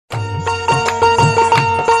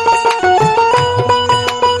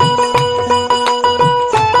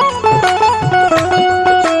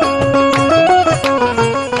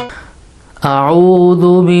أعوذ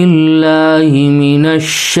بالله من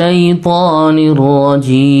الشيطان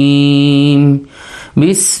الرجيم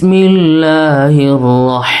بسم الله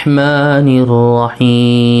الرحمن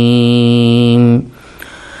الرحيم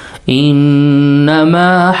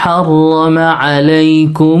إنما حرم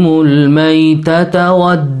عليكم الميتة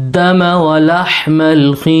والدم ولحم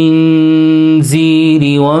الخنزير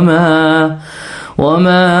وما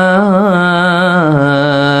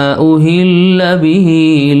أهل به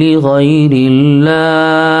لغير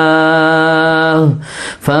الله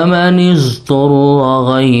فمن اضطر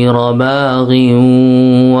غير باغ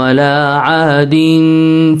ولا عاد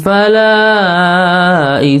فلا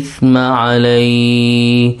إثم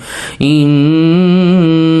عليه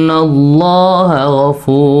إن الله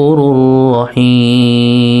غفور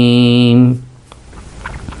رحيم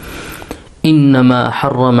انما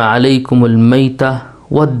حرم علیکم المیتہ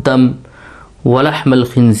والدم ولحم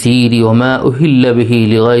الخنزیر وما اہل به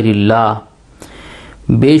لغیر اللہ،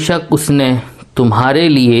 بے شک اس نے تمہارے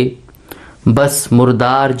لیے بس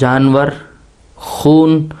مردار جانور،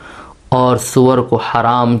 خون اور سور کو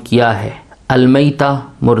حرام کیا ہے۔ المیتہ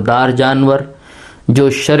مردار جانور جو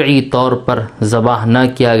شرعی طور پر ذبح نہ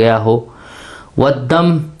کیا گیا ہو، والدم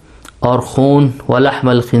اور خون، ولحم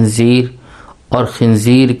الخنزیر اور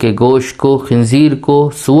خنزیر کے گوشت کو، خنزیر کو،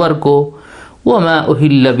 سور کو، وما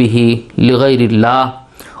اہل بہ لغیر اللہ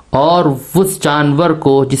اور اس جانور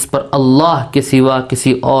کو جس پر اللہ کے سوا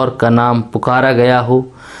کسی اور کا نام پکارا گیا ہو،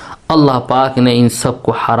 اللہ پاک نے ان سب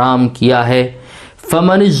کو حرام کیا ہے۔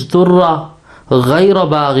 فمن اضطر غیر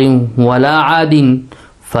باغ ولا عاد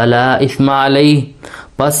فلا اثم علیہ،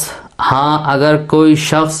 بس ہاں اگر کوئی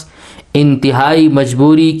شخص انتہائی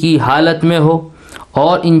مجبوری کی حالت میں ہو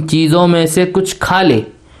اور ان چیزوں میں سے کچھ کھا لے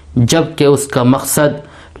جبکہ اس کا مقصد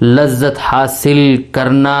لذت حاصل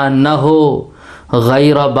کرنا نہ ہو،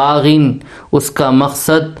 غیر باغن اس کا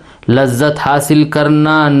مقصد لذت حاصل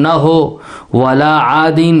کرنا نہ ہو، ولا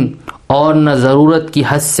عادن اور نہ ضرورت کی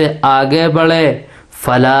حد سے آگے بڑھے،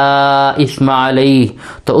 فلا اثم علیہ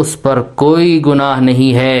تو اس پر کوئی گناہ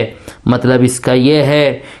نہیں ہے۔ مطلب اس کا یہ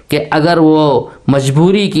ہے کہ اگر وہ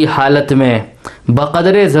مجبوری کی حالت میں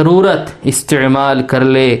بقدر ضرورت استعمال کر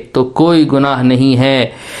لے تو کوئی گناہ نہیں ہے۔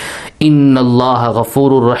 ان اللہ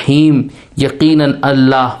غفور الرحیم، یقیناً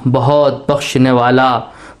اللہ بہت بخشنے والا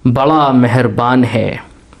بڑا مہربان ہے۔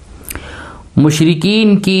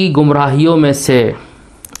 مشرکین کی گمراہیوں میں سے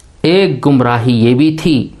ایک گمراہی یہ بھی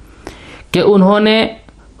تھی کہ انہوں نے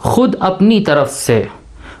خود اپنی طرف سے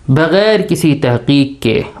بغیر کسی تحقیق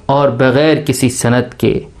کے اور بغیر کسی سند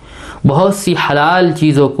کے بہت سی حلال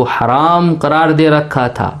چیزوں کو حرام قرار دے رکھا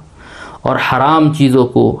تھا اور حرام چیزوں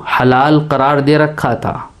کو حلال قرار دے رکھا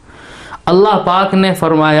تھا۔ اللہ پاک نے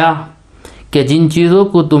فرمایا کہ جن چیزوں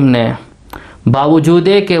کو تم نے باوجود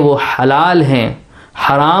کہ وہ حلال ہیں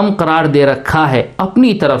حرام قرار دے رکھا ہے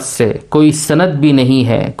اپنی طرف سے، کوئی سند بھی نہیں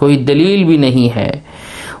ہے، کوئی دلیل بھی نہیں ہے،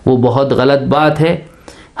 وہ بہت غلط بات ہے۔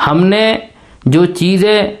 ہم نے جو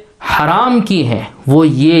چیزیں حرام کی ہیں وہ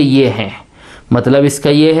یہ ہیں، مطلب اس کا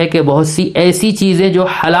یہ ہے کہ بہت سی ایسی چیزیں جو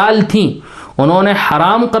حلال تھیں انہوں نے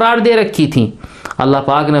حرام قرار دے رکھی تھیں۔ اللہ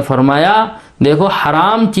پاک نے فرمایا دیکھو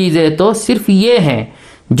حرام چیزیں تو صرف یہ ہیں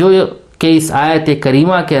جو کہ اس آیت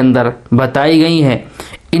کریمہ کے اندر بتائی گئی ہیں،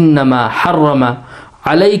 انما حرم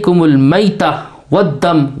علیکم المیتہ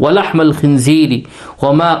والدم ولحم الخنزیر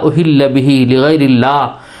وما اہل بہ لغیر اللہ،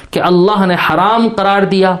 کہ اللہ نے حرام قرار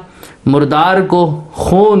دیا مردار کو،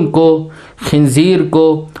 خون کو، خنزیر کو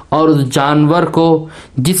اور اس جانور کو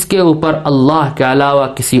جس کے اوپر اللہ کے علاوہ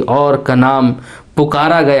کسی اور کا نام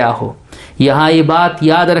پکارا گیا ہو۔ یہاں یہ بات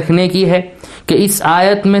یاد رکھنے کی ہے کہ اس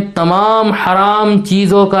آیت میں تمام حرام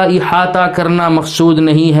چیزوں کا احاطہ کرنا مقصود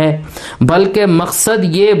نہیں ہے، بلکہ مقصد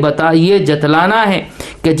یہ جتلانا ہے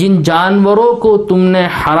کہ جن جانوروں کو تم نے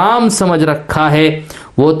حرام سمجھ رکھا ہے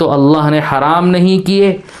وہ تو اللہ نے حرام نہیں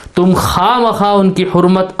کیے، تم خواہ مخواہ ان کی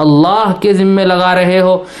حرمت اللہ کے ذمے لگا رہے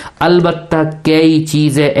ہو۔ البتہ کئی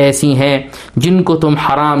چیزیں ایسی ہیں جن کو تم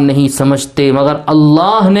حرام نہیں سمجھتے مگر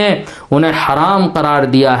اللہ نے انہیں حرام قرار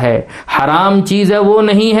دیا ہے۔ حرام چیزیں وہ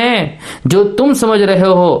نہیں ہیں جو تم سمجھ رہے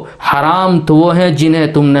ہو، حرام تو وہ ہیں جنہیں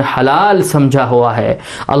تم نے حلال سمجھا ہوا ہے۔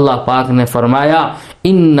 اللہ پاک نے فرمایا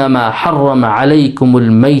انما حرم علیکم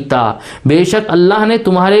المیتہ، بے شک اللہ نے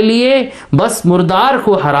تمہارے لیے بس مردار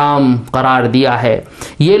کو حرام قرار دیا ہے۔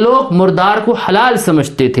 یہ لوگ مردار کو حلال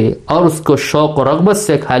سمجھتے تھے اور اس کو شوق و رغبت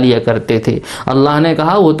سے کھا لیا کرتے تھے۔ اللہ نے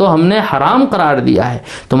کہا وہ تو ہم نے حرام قرار دیا ہے،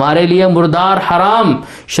 تمہارے لیے مردار حرام،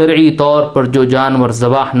 شرعی طور پر جو جانور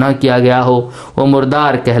ذبح نہ کیا گیا ہو وہ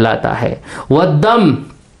مردار کہلاتا ہے۔ والدم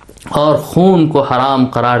اور خون کو حرام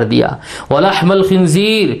قرار دیا، ولحم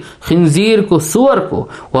الخنزیر، خنزیر کو، سور کو،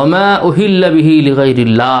 وما اہل بہ لغیر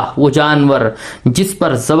اللہ، وہ جانور جس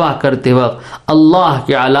پر ذبح کرتے وقت اللہ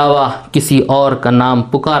کے علاوہ کسی اور کا نام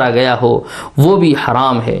پکارا گیا ہو وہ بھی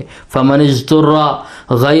حرام ہے۔ فمن اضطر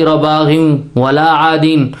غیر باغ ولا عاد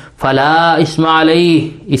فلا اثم علیہ،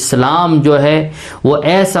 اسلام جو ہے وہ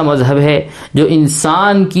ایسا مذہب ہے جو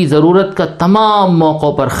انسان کی ضرورت کا تمام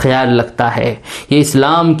موقعوں پر خیال رکھتا ہے۔ یہ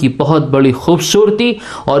اسلام کی بہت بڑی خوبصورتی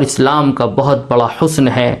اور اسلام کا بہت بڑا حسن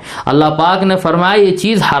ہے۔ اللہ پاک نے فرمایا یہ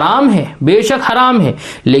چیز حرام ہے، بے شک حرام ہے،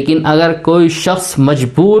 لیکن اگر کوئی شخص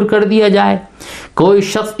مجبور کر دیا جائے، کوئی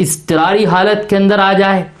شخص اضطراری حالت کے اندر آ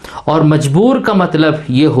جائے، اور مجبور کا مطلب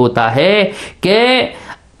یہ ہوتا ہے کہ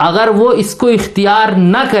اگر وہ اس کو اختیار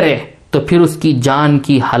نہ کرے تو پھر اس کی جان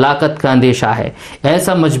کی ہلاکت کا اندیشہ ہے۔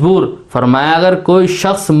 ایسا مجبور، فرمایا اگر کوئی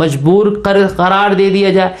شخص مجبور قرار دے دیا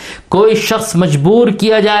جائے، کوئی شخص مجبور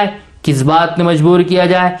کیا جائے، کس بات میں مجبور کیا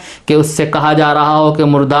جائے؟ کہ اس سے کہا جا رہا ہو کہ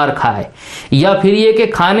مردار کھائے، یا پھر یہ کہ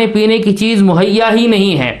کھانے پینے کی چیز مہیا ہی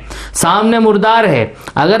نہیں ہے، سامنے مردار ہے،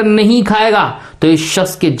 اگر نہیں کھائے گا تو اس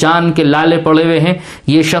شخص کے جان کے لالے پڑے ہوئے ہیں،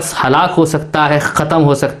 یہ شخص ہلاک ہو سکتا ہے، ختم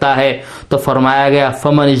ہو سکتا ہے۔ تو فرمایا گیا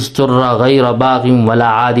فمن اضطر غیر باغ ولا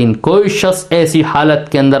عاد، کوئی شخص ایسی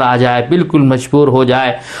حالت کے اندر آ جائے، بالکل مجبور ہو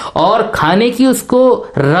جائے اور کھانے کی اس کو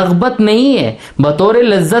رغبت نہیں ہے، بطور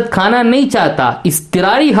لذت کھانا نہیں چاہتا،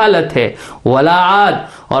 اضطراری حالت ہے، ولا عاد،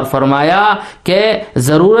 اور فرمایا کہ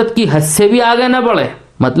ضرورت کی حد سے بھی آگے نہ بڑھے،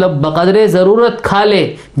 مطلب بقدر ضرورت کھا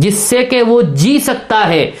لے جس سے کہ وہ جی سکتا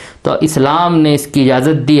ہے، تو اسلام نے اس کی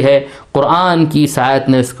اجازت دی ہے، قرآن کی اس آیت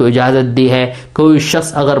نے اس کو اجازت دی ہے۔ کوئی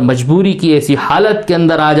شخص اگر مجبوری کی ایسی حالت کے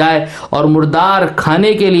اندر آ جائے اور مردار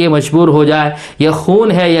کھانے کے لیے مجبور ہو جائے، یا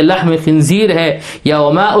خون ہے، یا لحم خنزیر ہے، یا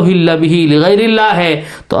وما اہل بہ لغیر اللہ ہے،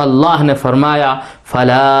 تو اللہ نے فرمایا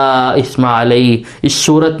فلا اسم علیہ، اس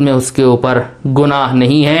صورت میں اس کے اوپر گناہ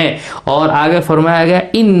نہیں ہے۔ اور آگے فرمایا گیا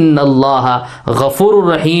ان اللہ غفور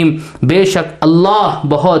الرحیم، بے شک اللہ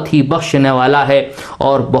بہت ہی بخشنے والا ہے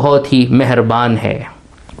اور بہت ہی مہربان ہے۔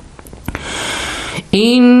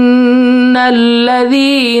 ان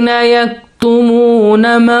الذین یکتمون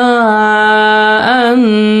ما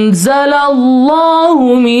انزل اللہ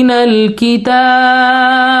من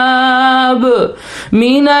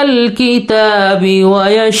الكتاب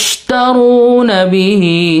ويشترون به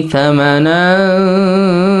ثمنا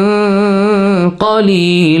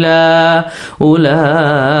قليلا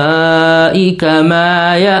أولئك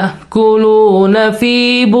ما يأكلون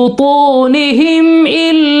في بطونهم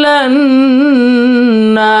إلا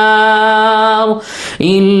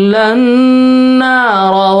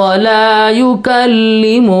النار ولا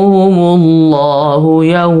يكلمهم الله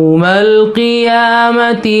يوم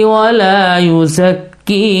القيامة ولا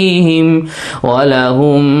يزكيهم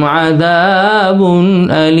ولهم عذاب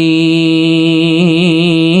أليم۔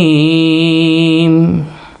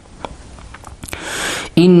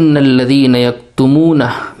 ان الذين يكتمون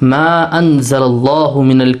ما انزل الله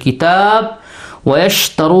من الكتاب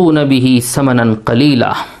ويشترون به ثمنا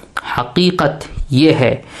قليلا، حقیقت یہ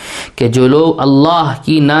ہے کہ جو لوگ اللہ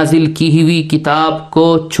کی نازل کی ہوئی کتاب کو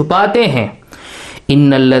چھپاتے ہیں،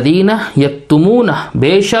 ان الذین یکتمون،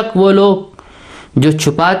 بے شک وہ لوگ جو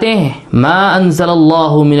چھپاتے ہیں، ما انزل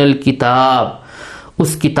اللہ من الکتاب،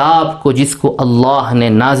 اس کتاب کو جس کو اللہ نے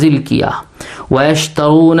نازل کیا،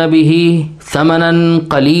 ویشترون بہ ثمنا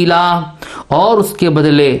قلیلا، اور اس کے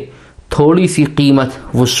بدلے تھوڑی سی قیمت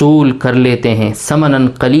وصول کر لیتے ہیں، ثمنا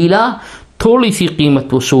قلیلا، تھوڑی سی قیمت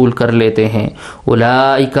وصول کر لیتے ہیں۔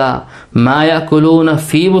 اولئک ما یاکلون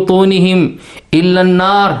فی بطونہم الا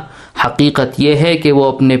النار، حقیقت یہ ہے کہ وہ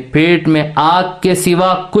اپنے پیٹ میں آگ کے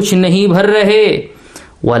سوا کچھ نہیں بھر رہے۔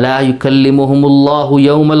 ولا یکلمہم اللہ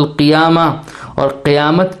یوم القیامہ، اور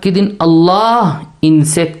قیامت کے دن اللہ ان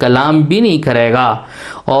سے کلام بھی نہیں کرے گا،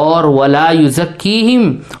 اور ولا یزکیہم،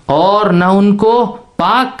 اور نہ ان کو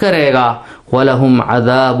پاک کرے گا، وَلَهُمْ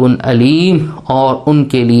عَذَابٌ علیم، اور ان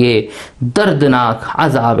کے لیے دردناک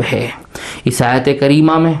عذاب ہے۔ اس آیت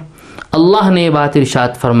کریمہ میں اللہ نے یہ بات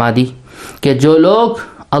ارشاد فرما دی کہ جو لوگ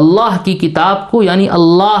اللہ کی کتاب کو، یعنی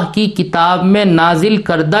اللہ کی کتاب میں نازل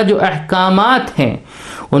کردہ جو احکامات ہیں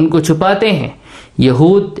ان کو چھپاتے ہیں،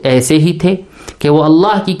 یہود ایسے ہی تھے کہ وہ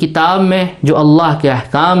اللہ کی کتاب میں جو اللہ کے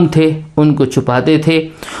احکام تھے ان کو چھپاتے تھے،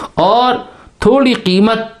 اور تھوڑی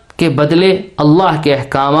قیمت کے بدلے اللہ کے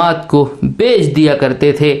احکامات کو بیچ دیا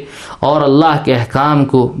کرتے تھے اور اللہ کے احکام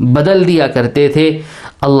کو بدل دیا کرتے تھے۔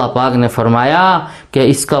 اللہ پاک نے فرمایا کہ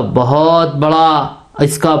اس کا بہت بڑا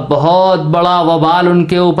اس کا بہت بڑا وبال ان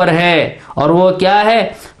کے اوپر ہے، اور وہ کیا ہے؟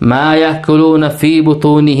 ما یاکلون فی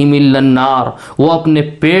بطونہم الا النار، وہ اپنے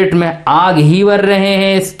پیٹ میں آگ ہی بھر رہے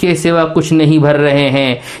ہیں، اس کے سوا کچھ نہیں بھر رہے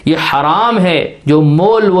ہیں۔ یہ حرام ہے جو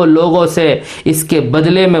مول وہ لوگوں سے اس کے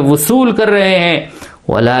بدلے میں وصول کر رہے ہیں۔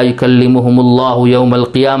 وَلَا يُكَلِّمُهُمُ اللَّهُ يَوْمَ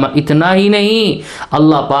الْقِيَامَةِ، اتنا ہی نہیں،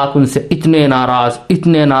 اللہ پاک ان سے اتنے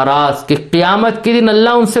ناراض کہ قیامت کے دن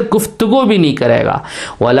اللہ ان سے گفتگو بھی نہیں کرے گا۔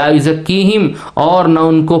 وَلَا يُزَكِّيهِمْ، اور نہ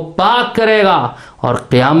ان کو پاک کرے گا، اور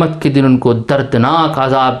قیامت کے دن ان کو دردناک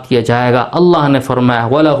عذاب دیا جائے گا۔ اللہ نے فرمایا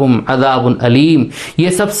وَلَهُمْ عَذَابٌ أَلِيمٌ، یہ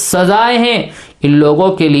سب سزائیں ہیں ان لوگوں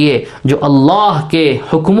کے لیے جو اللہ کے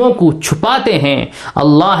حکموں کو چھپاتے ہیں۔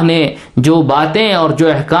 اللہ نے جو باتیں اور جو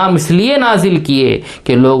احکام اس لیے نازل کیے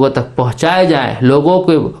کہ لوگوں تک پہنچائے جائیں، ان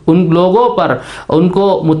لوگوں پر ان کو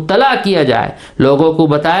مطلع کیا جائے، لوگوں کو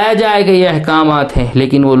بتایا جائے کہ یہ احکامات ہیں،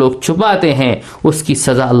 لیکن وہ لوگ چھپاتے ہیں، اس کی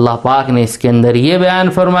سزا اللہ پاک نے اس کے اندر یہ بیان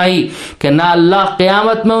فرمائی کہ نہ اللہ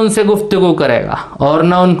قیامت میں ان سے گفتگو کرے گا اور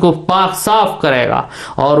نہ ان کو پاک صاف کرے گا،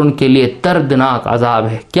 اور ان کے لیے دردناک عذاب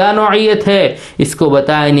ہے۔ کیا نوعیت ہے اس کو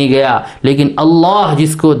بتایا نہیں گیا، لیکن اللہ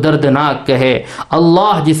جس کو دردناک کہے،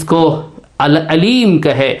 اللہ جس کو علیم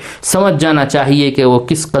کہے، سمجھ جانا چاہیے کہ وہ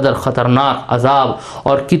کس قدر خطرناک عذاب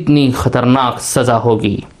اور کتنی خطرناک سزا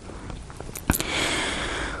ہوگی۔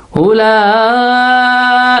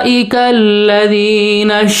 أولئك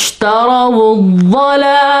الذين اشتروا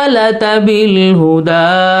الضلالة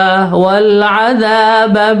بالهدى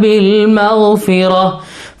والعذاب بالمغفرة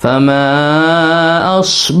فما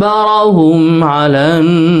أصبرهم على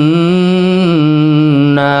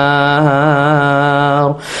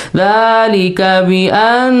النار ذلك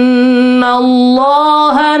بأن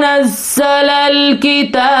الله نزل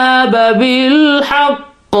الكتاب بالحق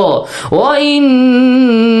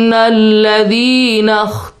وَإِنَّ الَّذِينَ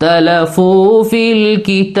اخْتَلَفُوا فِي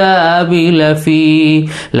الْكِتَابِ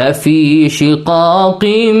لَفِي شِقَاقٍ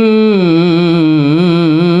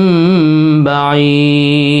بَعِيدٍ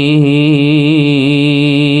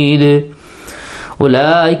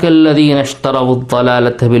أُولَئِكَ الَّذِينَ اشْتَرَوُا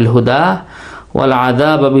الضَّلَالَةَ بِالْهُدَى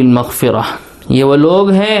وَالْعَذَابَ بِالْمَغْفِرَةِ، یہ وہ لوگ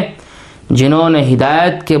ہیں جنہوں نے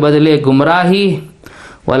ہدایت کے بدلے گمراہی،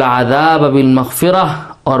 والعذاب بالمغفرہ،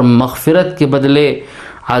 اور مغفرت کے بدلے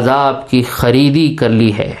عذاب کی خریدی کر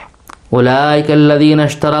لی ہے۔ اولئک الذین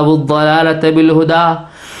اشتروا الضلالۃ بالہدی،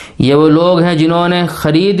 یہ وہ لوگ ہیں جنہوں نے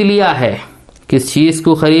خرید لیا ہے، کس چیز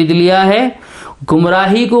کو خرید لیا ہے؟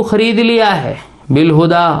 گمراہی کو خرید لیا ہے،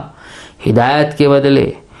 بالہدی، ہدایت کے بدلے،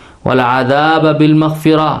 والعذاب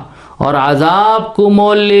بالمغفرہ، اور عذاب کو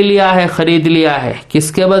مول لے لیا ہے، خرید لیا ہے،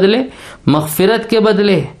 کس کے بدلے؟ مغفرت کے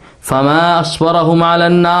بدلے۔ فما اصبرهم علی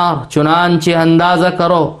النار، چنانچہ اندازہ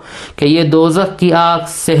کرو کہ یہ دوزخ کی آگ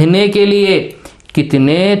سہنے کے لیے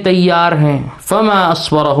کتنے تیار ہیں۔ فما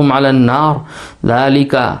اصبرهم علی النار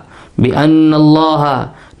ذالک بأن اللہ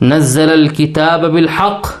نزل الکتاب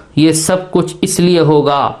بالحق، یہ سب کچھ اس لیے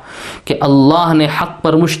ہوگا کہ اللہ نے حق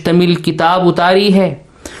پر مشتمل کتاب اتاری ہے،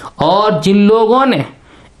 اور جن لوگوں نے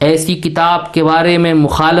ایسی کتاب کے بارے میں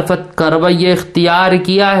مخالفت کا رویہ اختیار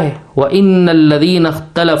کیا ہے، وَإِنَّ الَّذِينَ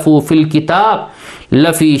اخْتَلَفُوا فِي الْكِتَابِ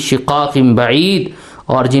لَفِي شِقَاقٍ بَعِيدٍ،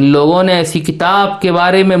 اور جن لوگوں نے ایسی کتاب کے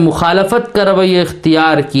بارے میں مخالفت کا رویہ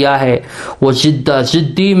اختیار کیا ہے وہ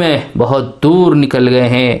جدی میں بہت دور نکل گئے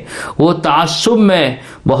ہیں، وہ تعصب میں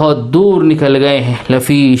بہت دور نکل گئے ہیں۔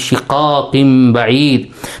 لَفِي شِقَاقٍ بَعِيدٍ،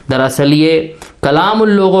 دراصل یہ کلام ان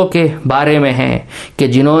لوگوں کے بارے میں ہے کہ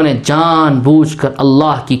جنہوں نے جان بوجھ کر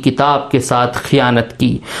اللہ کی کتاب کے ساتھ خیانت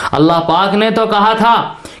کی۔ اللہ پاک نے تو کہا تھا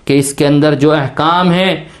کہ اس کے اندر جو احکام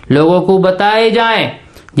ہیں لوگوں کو بتائے جائیں،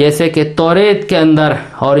 جیسے کہ توریت کے اندر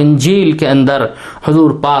اور انجیل کے اندر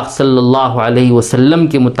حضور پاک صلی اللہ علیہ وسلم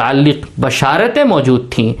کے متعلق بشارتیں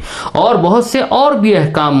موجود تھیں، اور بہت سے اور بھی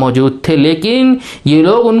احکام موجود تھے، لیکن یہ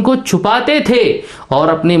لوگ ان کو چھپاتے تھے اور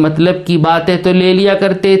اپنے مطلب کی باتیں تو لے لیا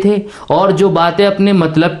کرتے تھے، اور جو باتیں اپنے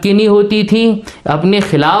مطلب کی نہیں ہوتی تھیں، اپنے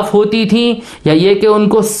خلاف ہوتی تھیں، یا یہ کہ ان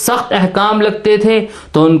کو سخت احکام لگتے تھے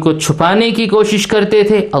تو ان کو چھپانے کی کوشش کرتے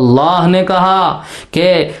تھے۔ اللہ نے کہا کہ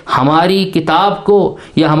ہماری کتاب کو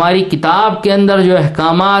یا ہماری کتاب کے اندر جو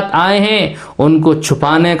احکامات آئے ہیں ان کو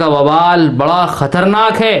چھپانے کا وبال بڑا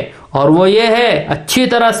خطرناک ہے، اور وہ یہ ہے، اچھی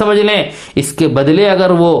طرح سمجھ لیں، اس کے بدلے اگر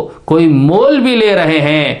وہ کوئی مول بھی لے رہے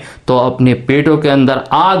ہیں تو اپنے پیٹوں کے اندر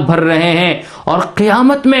آگ بھر رہے ہیں، اور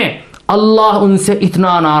قیامت میں اللہ ان سے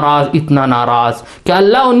اتنا ناراض کہ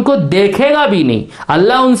اللہ ان کو دیکھے گا بھی نہیں،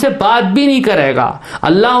 اللہ ان سے بات بھی نہیں کرے گا،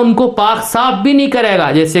 اللہ ان کو پاک صاف بھی نہیں کرے گا،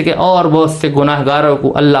 جیسے کہ اور بہت سے گناہ گاروں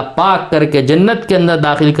کو اللہ پاک کر کے جنت کے اندر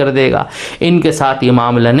داخل کر دے گا۔ ان کے ساتھ یہ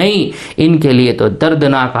معاملہ نہیں، ان کے لیے تو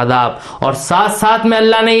دردناک عذاب۔ اور ساتھ ساتھ میں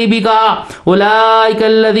اللہ نے یہ بھی کہا اولئک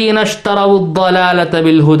الذین اشتروا الضلالۃ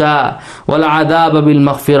بالہدی والعذاب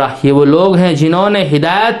بالمغفرہ، یہ وہ لوگ ہیں جنہوں نے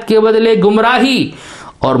ہدایت کے بدلے گمراہی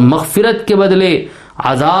اور مغفرت کے بدلے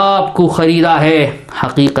عذاب کو خریدا ہے۔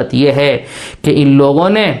 حقیقت یہ ہے کہ ان لوگوں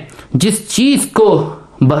نے جس چیز کو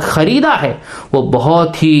خریدا ہے وہ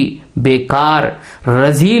بہت ہی بیکار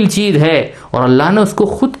رذیل چیز ہے، اور اللہ نے اس کو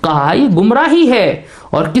خود کہا یہ گمراہی ہے،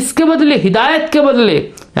 اور کس کے بدلے؟ ہدایت کے بدلے،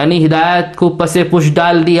 یعنی ہدایت کو پس پش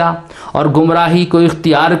ڈال دیا اور گمراہی کو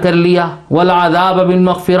اختیار کر لیا۔ والعذاب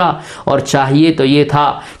بالمغفرہ، اور چاہیے تو یہ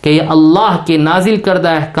تھا کہ یہ اللہ کے نازل کردہ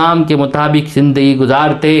احکام کے مطابق زندگی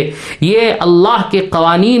گزارتے، یہ اللہ کے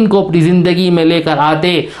قوانین کو اپنی زندگی میں لے کر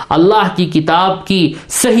آتے، اللہ کی کتاب کی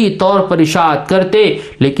صحیح طور پر اشاعت کرتے،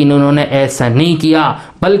 لیکن انہوں نے ایسا نہیں کیا،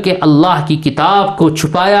 بلکہ اللہ کی کتاب کو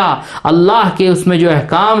چھپایا، اللہ کے اس میں جو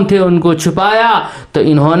احکام تھے ان کو چھپایا، تو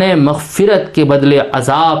انہوں نے مغفرت کے بدلے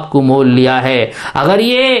عذاب کو مول لیا ہے۔ اگر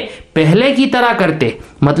یہ پہلے کی طرح کرتے،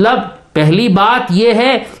 مطلب پہلی بات یہ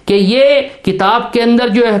ہے کہ یہ کتاب کے اندر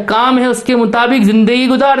جو احکام ہے اس کے مطابق زندگی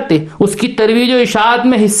گزارتے، اس کی ترویج و اشاعت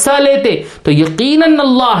میں حصہ لیتے، تو یقیناً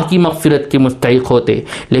اللہ کی مغفرت کے مستحق ہوتے،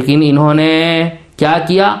 لیکن انہوں نے کیا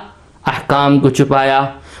کیا؟ احکام کو چھپایا،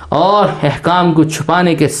 اور احکام کو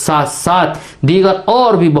چھپانے کے ساتھ ساتھ دیگر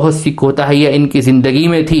اور بھی بہت سی کوتاہیاں ان کی زندگی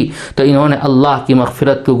میں تھی، تو انہوں نے اللہ کی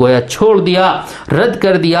مغفرت کو گویا چھوڑ دیا، رد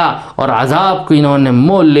کر دیا، اور عذاب کو انہوں نے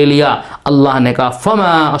مول لے لیا۔ اللہ نے کہا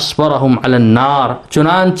فما اصبرهم علی النار،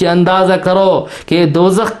 چنانچہ اندازہ کرو کہ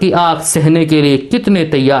دوزخ کی آگ سہنے کے لیے کتنے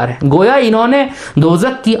تیار ہیں۔ گویا انہوں نے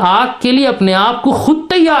دوزخ کی آگ کے لیے اپنے آپ کو خود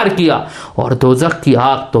تیار کیا، اور دوزخ کی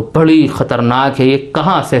آگ تو بڑی خطرناک ہے، یہ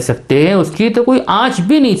کہاں سہ سکتے ہیں، اس کی تو کوئی آنچ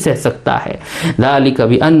بھی نہیں سہ سکتا ہے۔ ذالک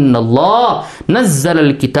بان اللہ نزل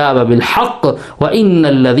الکتاب بالحق وان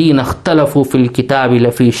الذین اختلفوا فی الکتاب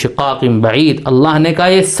لفی شقاق بعید، اللہ نے کہا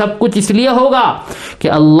یہ سب کچھ اس لیے ہوگا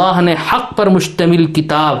کہ اللہ نے حق پر مشتمل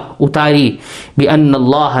کتاب اتاری۔ بان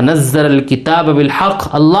اللہ نزل الکتاب بالحق،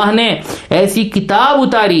 اللہ نے ایسی کتاب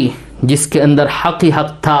اتاری جس کے اندر حق ہی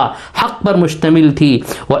حق تھا، حق پر مشتمل تھی۔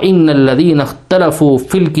 وَإِنَّ الَّذِينَ اخْتَلَفُوا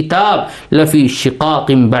فِي الْكِتَابِ لَفِي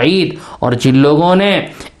شِقَاقٍ بَعِيدٍ، اور جن لوگوں نے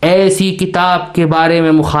ایسی کتاب کے بارے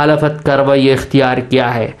میں مخالفت کا رویہ اختیار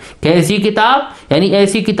کیا ہے، کیسی کتاب؟ یعنی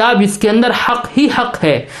ایسی کتاب جس کے اندر حق ہی حق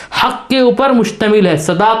ہے، حق کے اوپر مشتمل ہے،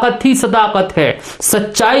 صداقت ہی صداقت ہے،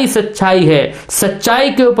 سچائی سچائی ہے، سچائی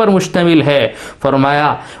کے اوپر مشتمل ہے۔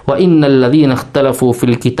 فرمایا وَإِنَّ الَّذِينَ اخْتَلَفُوا فِي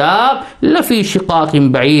الْكِتَابِ لَفِي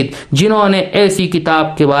شِقَاقٍ بَعِيدٍ، جنہوں نے ایسی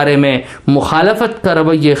کتاب کے بارے میں مخالفت کا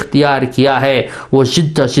رویہ اختیار کیا ہے وہ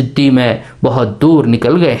شدہ شدی میں بہت دور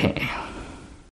نکل گئے ہیں۔